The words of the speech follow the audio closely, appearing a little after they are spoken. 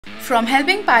From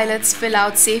helping pilots fill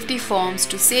out safety forms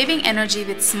to saving energy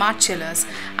with smart chillers,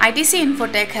 ITC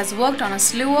Infotech has worked on a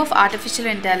slew of artificial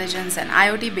intelligence and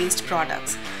IoT based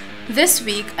products. This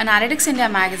week, Analytics India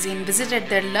magazine visited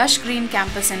their lush green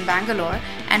campus in Bangalore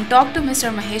and talked to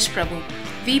Mr. Mahesh Prabhu,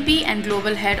 VP and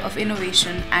Global Head of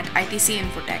Innovation at ITC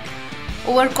Infotech.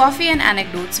 Over coffee and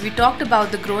anecdotes, we talked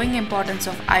about the growing importance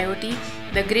of IoT,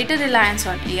 the greater reliance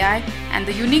on AI, and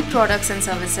the unique products and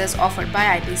services offered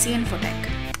by ITC Infotech.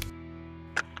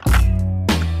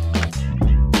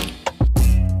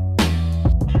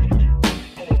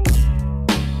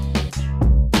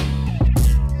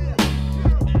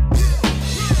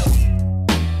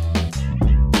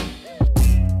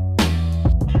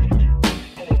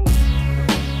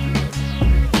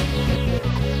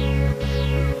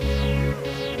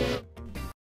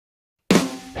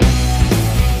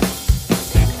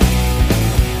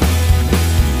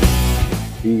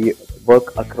 We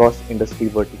work across industry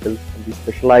verticals and we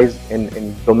specialize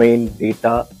in domain,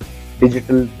 data,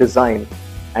 digital design,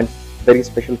 and very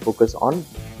special focus on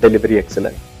delivery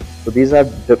excellence. So these are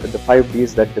the 5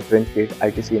 Ds that differentiate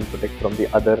ITC Infotech from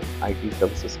the other IT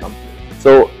services companies.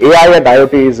 So AI and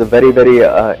IoT is a very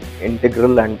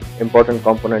integral and important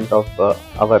component of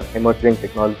our emerging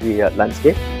technology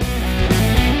landscape.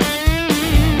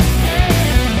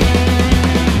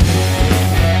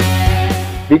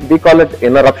 We call it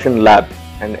Interruption Lab,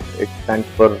 and it stands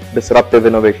for disruptive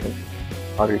innovation,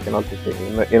 or you can also say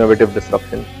innovative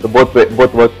disruption. So both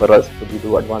work for us. So we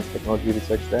do advanced technology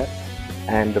research there,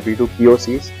 and we do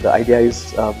POCs. The idea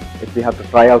is if we have to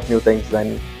try out new things,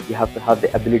 then you have to have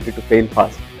the ability to fail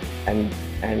fast, and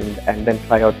then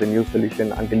try out the new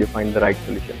solution until you find the right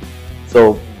solution.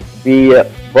 So we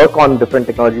work on different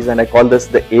technologies, and I call this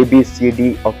the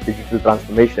ABCD of digital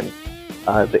transformation.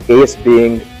 The A's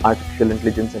being artificial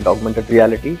intelligence and augmented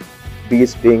reality,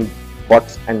 B's being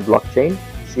bots and blockchain,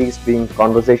 C's being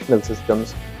conversational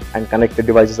systems and connected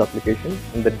devices application,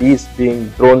 and the D's being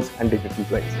drones and digital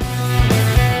twins.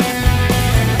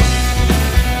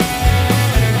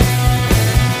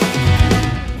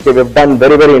 Okay, we've done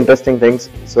very interesting things.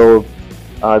 So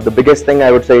the biggest thing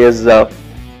I would say is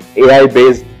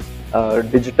AI-based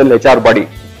digital HR buddy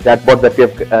chatbot that we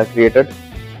have created,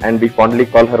 and we fondly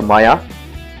call her Maya.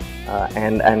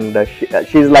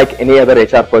 She's like any other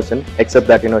HR person, except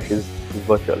that she's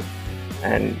virtual,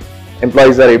 and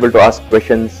employees are able to ask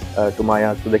questions to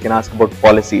Maya, so they can ask about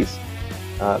policies,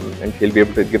 and she'll be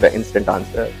able to give an instant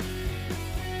answer.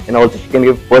 And also she can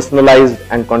give personalized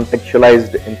and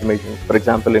contextualized information. For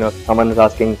example, if someone is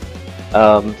asking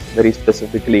very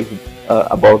specifically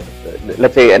about,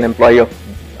 let's say an employee of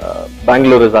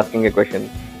Bangalore is asking a question,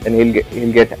 then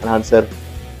he'll get an answer.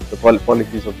 The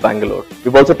policies of Bangalore.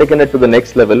 We've also taken it to the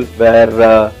next level,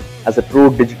 where as a true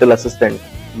digital assistant,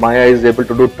 Maya is able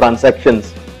to do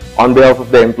transactions on behalf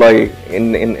of the employee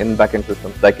in backend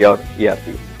systems like your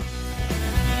ERP.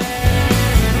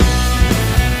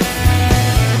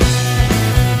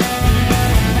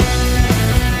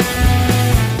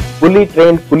 Fully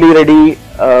trained, fully ready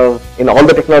in all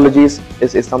the technologies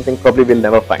is something probably we'll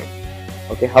never find.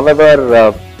 Okay.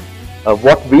 However,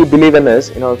 what we believe in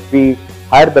is, if we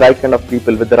hire the right kind of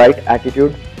people with the right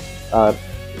attitude,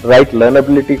 right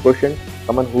learnability quotient,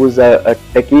 someone who is a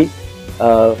techie.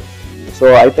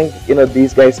 So I think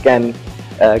these guys can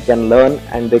learn,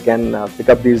 and they can pick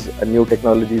up these new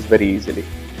technologies very easily.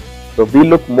 So we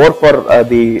look more for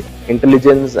the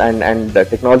intelligence and the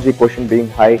technology quotient being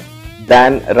high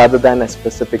rather than a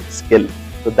specific skill.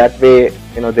 So that way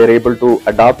they're able to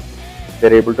adapt,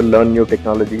 they're able to learn new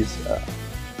technologies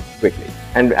quickly.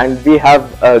 And we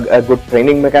have a good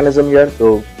training mechanism here,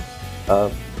 so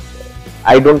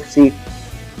I don't see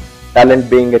talent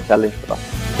being a challenge for us.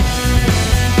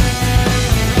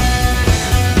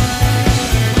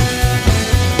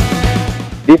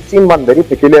 We've seen one very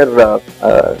peculiar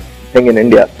thing in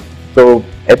India. So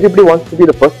everybody wants to be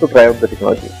the first to try out the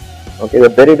technology. Okay,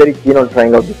 they're very keen on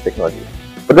trying out this technology.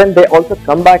 But then they also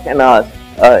come back and ask,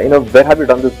 where have you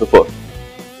done this before?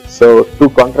 So two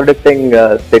contradicting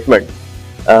statements.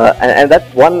 And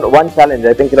that's one challenge.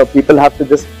 I think people have to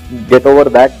just get over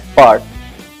that part.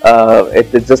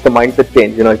 It's just a mindset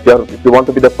change. If you want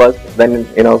to be the first, then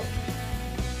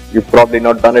you've probably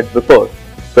not done it before.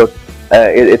 So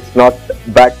it's not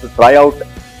bad to try out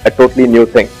a totally new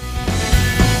thing.